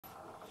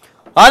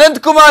ಅನಂತ್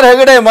ಕುಮಾರ್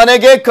ಹೆಗಡೆ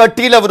ಮನೆಗೆ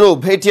ಕಟೀಲ್ ಅವರು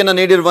ಭೇಟಿಯನ್ನು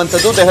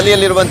ನೀಡಿರುವಂತದ್ದು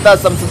ದೆಹಲಿಯಲ್ಲಿರುವಂತಹ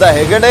ಸಂಸದ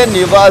ಹೆಗಡೆ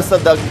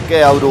ನಿವಾಸಕ್ಕೆ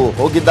ಅವರು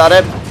ಹೋಗಿದ್ದಾರೆ.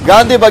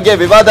 ಗಾಂಧಿ ಬಗ್ಗೆ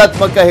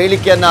ವಿವಾದಾತ್ಮಕ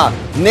ಹೇಳಿಕೆಯನ್ನ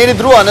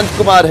ನೀಡಿದ್ರು ಅನಂತ್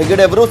ಕುಮಾರ್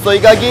ಹೆಗಡೆ ಅವರು. ಸೊ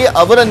ಹೀಗಾಗಿ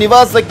ಅವರ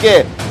ನಿವಾಸಕ್ಕೆ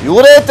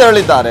ಇವರೇ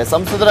ತೆರಳಿದ್ದಾರೆ.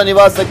 ಸಂಸದರ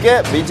ನಿವಾಸಕ್ಕೆ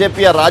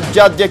ಬಿಜೆಪಿಯ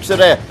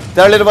ರಾಜ್ಯಾಧ್ಯಕ್ಷರೇ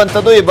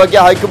ತೆರಳಿರುವಂತದ್ದು. ಈ ಬಗ್ಗೆ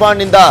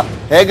ಹೈಕಮಾಂಡ್ ನಿಂದ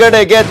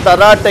ಹೆಗಡೆಗೆ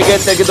ತರಾಟೆಗೆ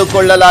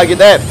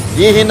ತೆಗೆದುಕೊಳ್ಳಲಾಗಿದೆ.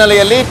 ಈ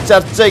ಹಿನ್ನೆಲೆಯಲ್ಲಿ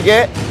ಚರ್ಚೆಗೆ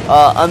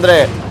ಅಂದ್ರೆ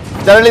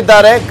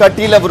ತೆರಳಿದ್ದಾರೆ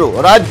ಕಟೀಲ್ ಅವರು.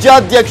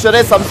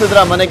 ರಾಜ್ಯಾಧ್ಯಕ್ಷರೇ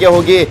ಸಂಸದರ ಮನೆಗೆ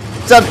ಹೋಗಿ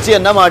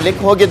ಚರ್ಚೆಯನ್ನ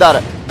ಮಾಡ್ಲಿಕ್ಕೆ ಹೋಗಿದ್ದಾರೆ.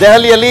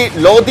 ದೆಹಲಿಯಲ್ಲಿ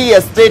ಲೋಧಿ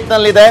ಎಸ್ಟೇಟ್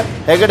ನಲ್ಲಿದೆ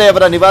ಹೆಗಡೆ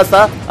ಅವರ ನಿವಾಸ.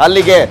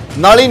 ಅಲ್ಲಿಗೆ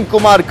ನಳಿನ್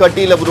ಕುಮಾರ್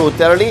ಕಟೀಲ್ ಅವರು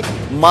ತೆರಳಿ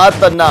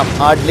ಮಾತನ್ನ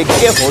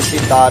ಆಡ್ಲಿಕ್ಕೆ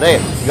ಹೊರಟಿದ್ದಾರೆ.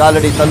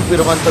 ಆಲ್ರೆಡಿ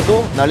ತಲುಪಿರುವಂತದ್ದು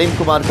ನಳಿನ್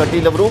ಕುಮಾರ್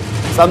ಕಟೀಲ್ ಅವರು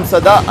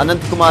ಸಂಸದ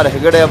ಅನಂತ್ ಕುಮಾರ್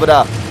ಹೆಗಡೆ ಅವರ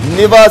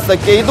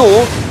ನಿವಾಸಕ್ಕೆ. ಇದು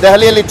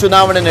ದೆಹಲಿಯಲ್ಲಿ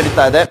ಚುನಾವಣೆ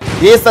ನಡೀತಾ ಇದೆ.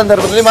 ಈ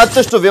ಸಂದರ್ಭದಲ್ಲಿ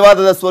ಮತ್ತಷ್ಟು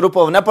ವಿವಾದದ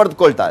ಸ್ವರೂಪವನ್ನ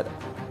ಪಡೆದುಕೊಳ್ತಾ ಇದೆ.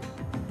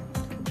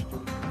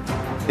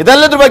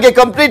 ಇದೆಲ್ಲದ್ರ ಬಗ್ಗೆ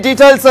ಕಂಪ್ಲೀಟ್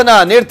ಡೀಟೇಲ್ಸ್ ಅನ್ನ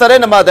ನೀಡ್ತಾರೆ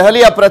ನಮ್ಮ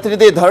ದೆಹಲಿಯ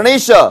ಪ್ರತಿನಿಧಿ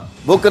ಧರಣೇಶ್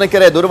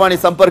ಬೂಕನಕೆರೆ ದೂರವಾಣಿ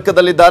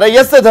ಸಂಪರ್ಕದಲ್ಲಿದ್ದಾರೆ.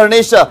 ಎಸ್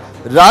ಧರಣೇಶ್,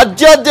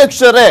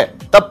 ರಾಜ್ಯಾಧ್ಯಕ್ಷರೇ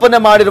ತಪ್ಪನ್ನ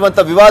ಮಾಡಿರುವಂತ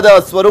ವಿವಾದ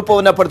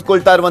ಸ್ವರೂಪವನ್ನ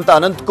ಪಡೆದುಕೊಳ್ತಾ ಇರುವಂತ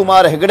ಅನಂತ್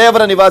ಕುಮಾರ್ ಹೆಗಡೆ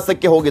ಅವರ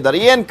ನಿವಾಸಕ್ಕೆ ಹೋಗಿದ್ದಾರೆ.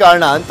 ಏನ್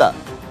ಕಾರಣ ಅಂತ?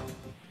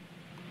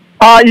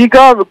 ಈಗ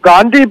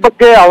ಗಾಂಧಿ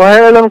ಬಗ್ಗೆ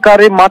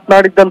ಅವಹೇಳನಕಾರಿ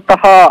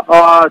ಮಾತನಾಡಿದಂತಹ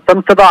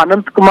ಸಂಸದ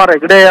ಅನಂತ್ ಕುಮಾರ್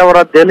ಹೆಗಡೆ ಅವರ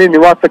ದೆಹಲಿ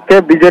ನಿವಾಸಕ್ಕೆ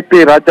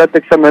ಬಿಜೆಪಿ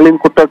ರಾಜ್ಯಾಧ್ಯಕ್ಷ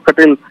ನಳಿನ್ ಕುಮಾರ್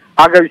ಕಟೀಲ್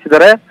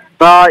ಆಗಮಿಸಿದ್ದಾರೆ.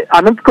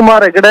 ಅನಂತ್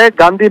ಕುಮಾರ್ ಹೆಗಡೆ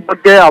ಗಾಂಧಿ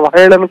ಬಗ್ಗೆ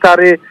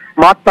ಅವಹೇಳನಕಾರಿ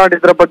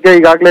ಮಾತನಾಡಿದ್ರ ಬಗ್ಗೆ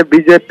ಈಗಾಗಲೇ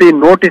ಬಿಜೆಪಿ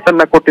ನೋಟಿಸ್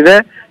ಅನ್ನ ಕೊಟ್ಟಿದೆ.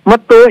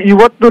 ಮತ್ತು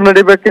ಇವತ್ತು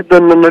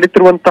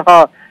ನಡೀತಿರುವಂತಹ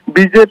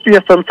ಬಿಜೆಪಿಯ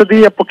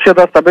ಸಂಸದೀಯ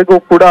ಪಕ್ಷದ ಸಭೆಗೂ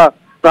ಕೂಡ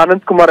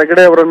ಅನಂತ್ ಕುಮಾರ್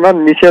ಹೆಗಡೆ ಅವರನ್ನ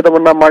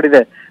ನಿಷೇಧವನ್ನ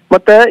ಮಾಡಿದೆ.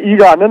 ಮತ್ತೆ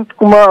ಈಗ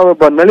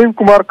ನಳಿನ್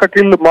ಕುಮಾರ್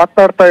ಕಟೀಲ್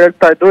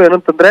ಹೇಳ್ತಾ ಇದ್ರು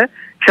ಏನಂತಂದ್ರೆ,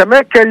 ಕ್ಷಮೆ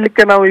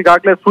ಕೇಳಲಿಕ್ಕೆ ನಾವು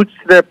ಈಗಾಗಲೇ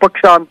ಸೂಚಿಸಿದೆ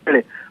ಪಕ್ಷ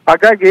ಅಂತೇಳಿ.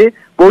 ಹಾಗಾಗಿ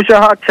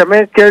ಬಹುಶಃ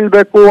ಕ್ಷಮೆ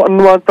ಕೇಳಬೇಕು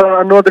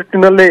ಅನ್ನೋ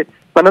ದೃಷ್ಟಿನಲ್ಲಿ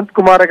ಅನಂತ್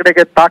ಕುಮಾರ್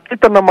ಹೆಗಡೆಗೆ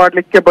ತಾಕೀತನ್ನ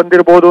ಮಾಡ್ಲಿಕ್ಕೆ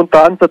ಬಂದಿರಬಹುದು ಅಂತ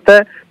ಅನ್ಸುತ್ತೆ.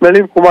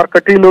 ನಳಿನ್ ಕುಮಾರ್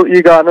ಕಟೀಲ್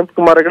ಈಗ ಅನಂತ್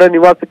ಕುಮಾರ್ ಹೆಗಡೆ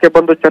ನಿವಾಸಕ್ಕೆ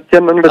ಬಂದು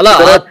ಚರ್ಚೆಯನ್ನ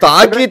ನಡೆಸಿದ್ದಾರೆ.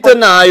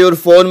 ತಾಕೀತನ್ನ ಇವ್ರ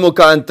ಫೋನ್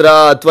ಮುಖಾಂತರ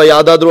ಅಥವಾ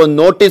ಯಾವ್ದಾದ್ರು ಒಂದು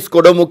ನೋಟಿಸ್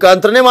ಕೊಡೋ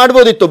ಮುಖಾಂತರನೇ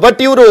ಮಾಡ್ಬೋದಿತ್ತು. ಬಟ್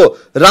ಇವರು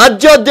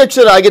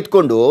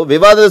ರಾಜ್ಯಾಧ್ಯಕ್ಷರಾಗಿದ್ಕೊಂಡು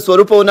ವಿವಾದದ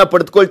ಸ್ವರೂಪವನ್ನ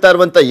ಪಡೆದುಕೊಳ್ತಾ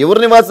ಇರುವಂತ ಇವ್ರ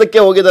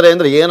ನಿವಾಸಕ್ಕೆ ಹೋಗಿದ್ದಾರೆ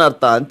ಅಂದ್ರೆ ಏನ್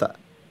ಅರ್ಥ ಅಂತ?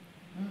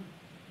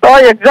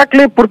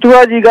 ಎಕ್ಸಾಕ್ಟ್ಲಿ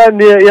ಪೃಥ್ವಿರಾಜ್, ಈಗ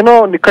ಏನೋ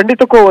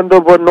ಖಂಡಿತಕ್ಕೂ ಒಂದು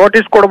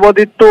ನೋಟಿಸ್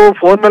ಕೊಡ್ಬೋದಿತ್ತು,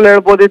 ಫೋನ್ ನಲ್ಲಿ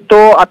ಹೇಳ್ಬೋದಿತ್ತು,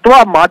 ಅಥವಾ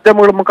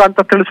ಮಾಧ್ಯಮಗಳ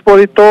ಮುಖಾಂತರ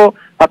ತಿಳಿಸ್ಬೋದಿತ್ತು,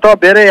 ಅಥವಾ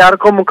ಬೇರೆ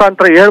ಯಾರಿಗೋ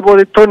ಮುಖಾಂತರ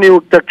ಹೇಳ್ಬೋದಿತ್ತು ನೀವು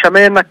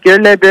ಕ್ಷಮೆಯನ್ನ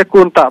ಕೇಳಲೇಬೇಕು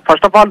ಅಂತ.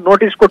 ಫಸ್ಟ್ ಆಫ್ ಆಲ್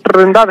ನೋಟಿಸ್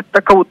ಕೊಟ್ಟಿರೋದ್ರಿಂದ ಅದಕ್ಕೆ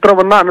ತಕ್ಕ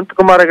ಉತ್ತರವನ್ನ ಅನಂತ್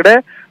ಕುಮಾರ್ ಹೆಗಡೆ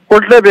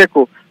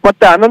ಕೊಡ್ಲೇಬೇಕು.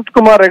 ಮತ್ತೆ ಅನಂತ್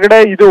ಕುಮಾರ್ ಹೆಗಡೆ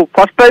ಇದು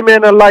ಫಸ್ಟ್ ಟೈಮ್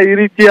ಏನಲ್ಲ ಈ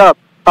ರೀತಿಯ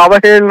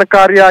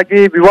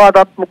ಅವಹೇಳನಕಾರಿಯಾಗಿ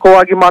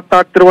ವಿವಾದಾತ್ಮಕವಾಗಿ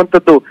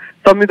ಮಾತನಾಡ್ತಿರುವಂತದ್ದು.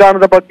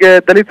 ಸಂವಿಧಾನದ ಬಗ್ಗೆ,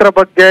 ದಲಿತರ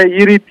ಬಗ್ಗೆ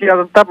ಈ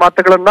ರೀತಿಯಾದಂತ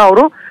ಮಾತುಗಳನ್ನ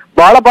ಅವರು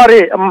ಬಹಳ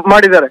ಬಾರಿ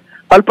ಮಾಡಿದ್ದಾರೆ.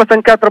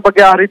 ಅಲ್ಪಸಂಖ್ಯಾತರ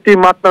ಬಗ್ಗೆ ಆ ರೀತಿ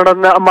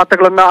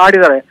ಮಾತುಗಳನ್ನ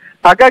ಆಡಿದ್ದಾರೆ.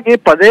 ಹಾಗಾಗಿ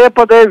ಪದೇ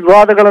ಪದೇ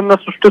ವಿವಾದಗಳನ್ನ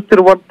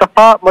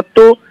ಸೃಷ್ಟಿಸ್ತಿರುವಂತಹ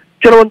ಮತ್ತು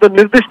ಕೆಲವೊಂದು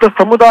ನಿರ್ದಿಷ್ಟ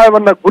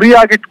ಸಮುದಾಯವನ್ನ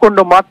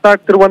ಗುರಿಯಾಗಿಟ್ಕೊಂಡು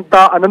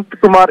ಮಾತನಾಡ್ತಿರುವಂತಹ ಅನಂತ್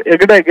ಕುಮಾರ್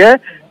ಹೆಗಡೆಗೆ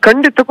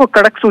ಖಂಡಿತಕ್ಕೂ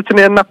ಖಡಕ್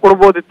ಸೂಚನೆಯನ್ನ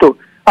ಕೊಡ್ಬೋದಿತ್ತು.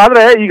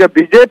 ಆದ್ರೆ ಈಗ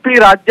ಬಿಜೆಪಿ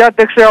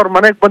ರಾಜ್ಯಾಧ್ಯಕ್ಷ ಅವ್ರ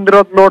ಮನೆಗ್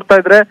ಬಂದಿರೋದ್ ನೋಡ್ತಾ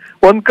ಇದ್ರೆ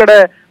ಒಂದ್ ಕಡೆ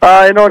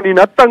ಏನೋ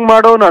ನೀನ್ ಹತ್ತಂಗ್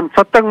ಮಾಡು ನಾನ್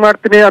ಸತ್ತಂಗ್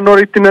ಮಾಡ್ತೀನಿ ಅನ್ನೋ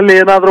ರೀತಿನಲ್ಲಿ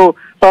ಏನಾದ್ರು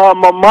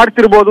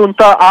ಮಾಡ್ತಿರ್ಬೋದು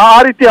ಅಂತ ಆ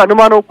ರೀತಿಯ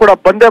ಅನುಮಾನವೂ ಕೂಡ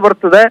ಬಂದೇ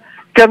ಬರ್ತದೆ.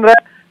 ಯಾಕೆಂದ್ರೆ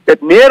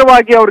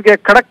ನೇರವಾಗಿ ಅವ್ರಿಗೆ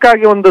ಖಡಕ್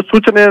ಆಗಿ ಒಂದು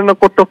ಸೂಚನೆಯನ್ನು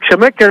ಕೊಟ್ಟು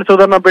ಕ್ಷಮೆ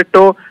ಕೇಳಿಸೋದನ್ನ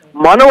ಬಿಟ್ಟು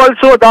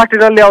ಮನವೊಲಿಸುವ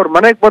ದಾಟಿನಲ್ಲಿ ಅವ್ರ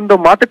ಮನೆಗೆ ಬಂದು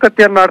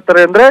ಮಾತುಕತೆಯನ್ನ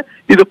ಆಡ್ತಾರೆ ಅಂದ್ರೆ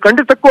ಇದು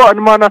ಖಂಡಿತಕ್ಕೂ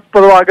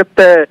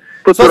ಅನುಮಾನಾಸ್ಪದವಾಗುತ್ತೆ.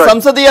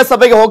 ಸಂಸದೀಯ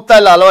ಸಭೆಗೆ ಹೋಗ್ತಾ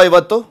ಇಲ್ಲ ಅಲ್ವಾ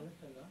ಇವತ್ತು?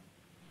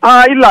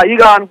 ಇಲ್ಲ,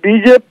 ಈಗ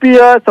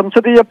ಬಿಜೆಪಿಯ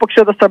ಸಂಸದೀಯ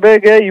ಪಕ್ಷದ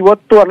ಸಭೆಗೆ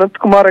ಇವತ್ತು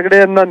ಅನಂತ್ ಕುಮಾರ್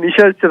ಹೆಗಡೆಯನ್ನ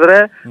ನಿಷೇಧಿಸಿದ್ರೆ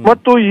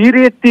ಮತ್ತು ಈ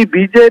ರೀತಿ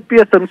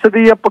ಬಿಜೆಪಿಯ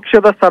ಸಂಸದೀಯ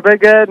ಪಕ್ಷದ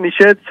ಸಭೆಗೆ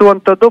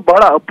ನಿಷೇಧಿಸುವಂತದ್ದು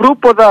ಬಹಳ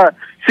ಅಪರೂಪದ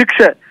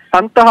ಶಿಕ್ಷೆ.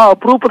 ಅಂತಹ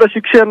ಅಪರೂಪದ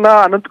ಶಿಕ್ಷೆಯನ್ನ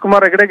ಅನಂತ್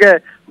ಕುಮಾರ್ ಹೆಗಡೆಗೆ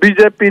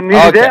ಬಿಜೆಪಿ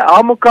ನೀಡಿದೆ. ಆ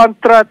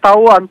ಮುಖಾಂತರ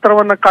ತಾವು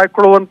ಅಂತರವನ್ನ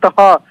ಕಾಯ್ಕೊಳ್ಳುವಂತಹ,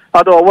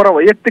 ಅದು ಅವರ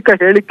ವೈಯಕ್ತಿಕ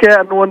ಹೇಳಿಕೆ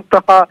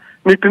ಅನ್ನುವಂತಹ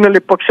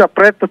ನಿಟ್ಟಿನಲ್ಲಿ ಪಕ್ಷ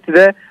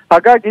ಪ್ರಯತ್ನಿಸಿದೆ.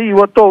 ಹಾಗಾಗಿ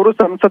ಇವತ್ತು ಅವರು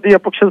ಸಂಸದೀಯ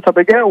ಪಕ್ಷದ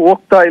ಸಭೆಗೆ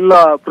ಹೋಗ್ತಾ ಇಲ್ಲ.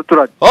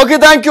 Prithviraj, okay,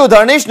 thank you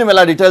Dharanesh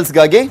ನಿಮ್ಮೆಲ್ಲ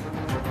ಡೀಟೇಲ್ಸ್ಗಾಗಿ.